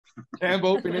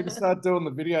Campbell, we need to start doing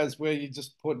the videos where you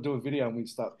just do a video and we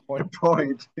start The pointing.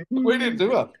 point. We didn't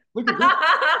do it. Look at this.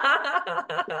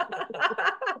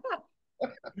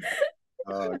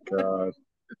 Oh God,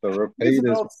 the Here's an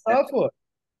repeaters. old star for it.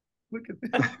 Look at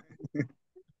this.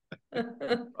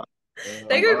 I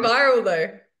They go know. viral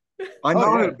though. I Oh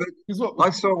yeah. know, but Here's what I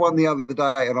saw one the other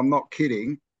day, and I'm not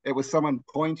kidding. It was someone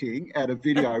pointing at a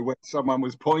video where someone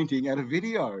was pointing at a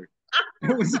video.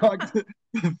 It was like the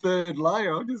third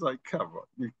layer. I'm just like, come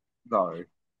on, no.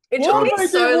 It took why me am I doing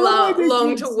so why am I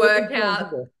long doing seven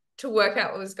times a day? to work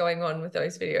out what was going on with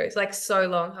those videos. Like so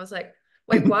long. I was like,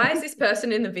 wait, why is this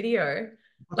person in the video?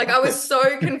 Like I was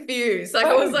so confused. Like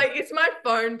I was like, is my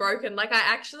phone broken? Like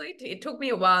it took me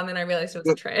a while and then I realized it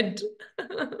was a trend.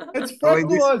 It's I mean,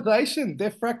 this fractalization. They're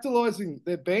fractalizing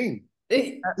their being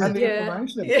and the Yeah.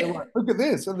 information. They're Yeah. like, look at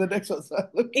this. And the next one's like,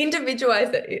 look. Individualize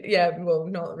it. Yeah, well,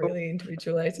 not really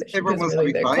individualization everyone because wants to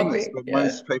really be they're famous, copying. but Yeah.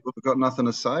 most people have got nothing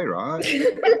to say, right?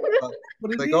 Like,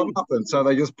 What it they got is. nothing, so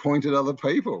they just point at other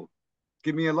people.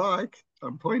 Give me a like.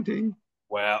 I'm pointing.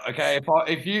 Wow. Okay.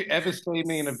 If you ever see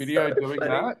me in a video So doing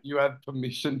funny. that, you have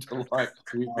permission to like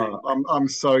shoot me. I'm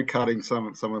so cutting some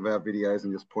of our videos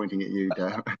and just pointing at you,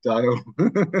 Dale.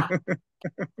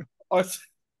 I,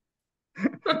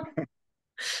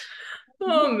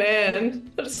 Oh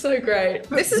man, that's so great.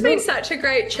 This has been look, such a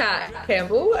great chat,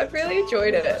 Campbell. I've really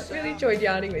enjoyed it. Really enjoyed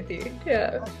yarning with you.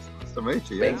 Yeah, Nice to meet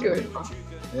you. Yeah, been it's been good. fun.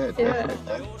 Yeah, Yeah,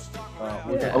 definitely.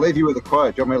 yeah. I'll leave you with a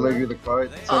quote. Do you want me to leave you with a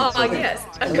quote? Oh yes,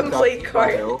 a complete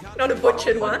quote, not a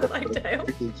butchered one like Dale.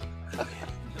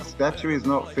 A statue is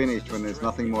not finished when there's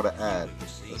nothing more to add.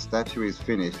 A statue is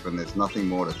finished when there's nothing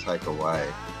more to take away.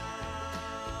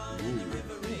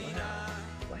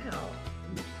 Wow.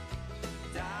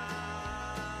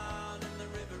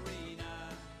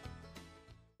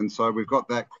 And so we've got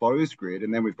that closed grid,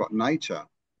 and then we've got nature,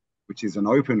 which is an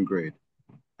open grid.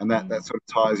 And that sort of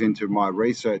ties into my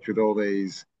research with all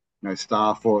these,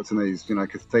 star forts and these,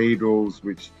 cathedrals,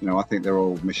 which, I think they're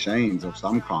all machines of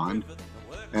some kind.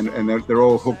 And they're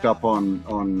all hooked up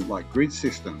on like grid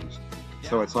systems.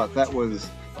 So it's like that was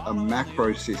a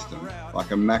macro system,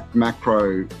 like a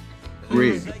macro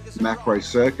grid, macro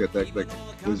circuit that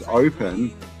was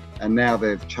open, and now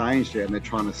they've changed it and they're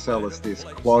trying to sell us this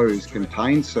closed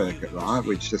contained circuit, right,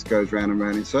 which just goes round and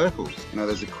round in circles.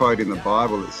 There's a quote in the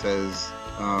Bible that says,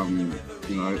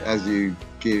 as you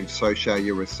give, so shall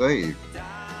you receive.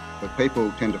 But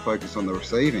people tend to focus on the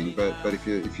receiving. But if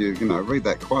you read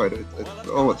that quote,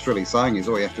 all it's really saying is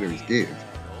all you have to do is give.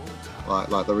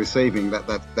 Like the receiving,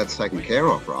 that's taken care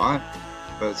of, right?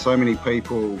 But so many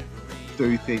people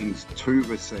do things to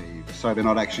receive, so they're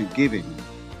not actually giving.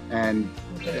 And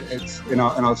it's and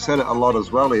I've said it a lot as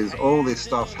well, is all this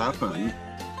stuff's happened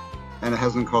and it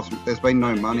hasn't cost, there's been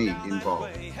no money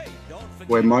involved.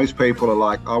 Where most people are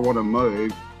like, I want to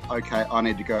move, okay, I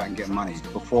need to go out and get money.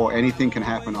 Before anything can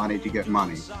happen, I need to get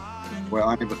money. Where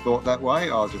I never thought that way.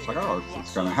 I was just like, oh,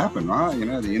 it's going to happen, right?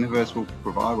 The universe will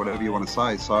provide whatever you want to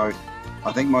say. So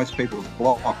I think most people's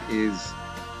block is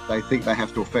they think they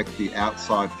have to affect the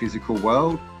outside physical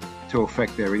world to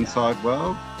affect their inside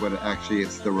world, when actually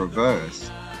it's the reverse.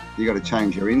 You got to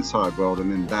change your inside world, and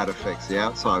then that affects the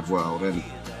outside world.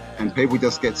 And people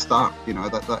just get stuck, and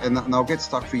they'll get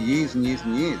stuck for years and years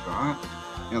and years, right?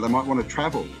 They might want to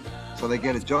travel, so they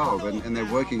get a job and they're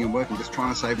working and working, just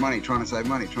trying to save money.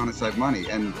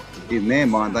 And in their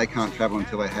mind, they can't travel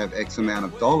until they have X amount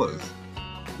of dollars.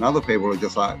 And other people are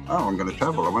just like, oh, I'm going to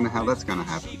travel. I wonder how that's going to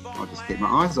happen. I'll just keep my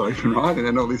eyes open, right? And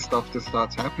then all this stuff just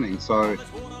starts happening. So,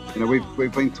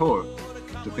 we've been taught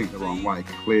to think the wrong way,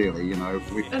 clearly,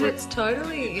 And it's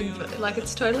totally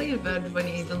inverted when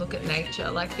you even look at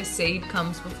nature. Like the seed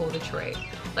comes before the tree.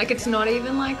 Like it's not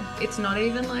even like it seems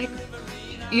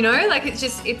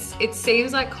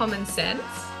like common sense.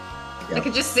 Yeah. Like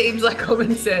it just seems like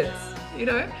common sense,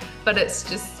 But it's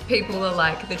just people are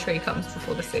like the tree comes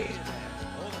before the seed.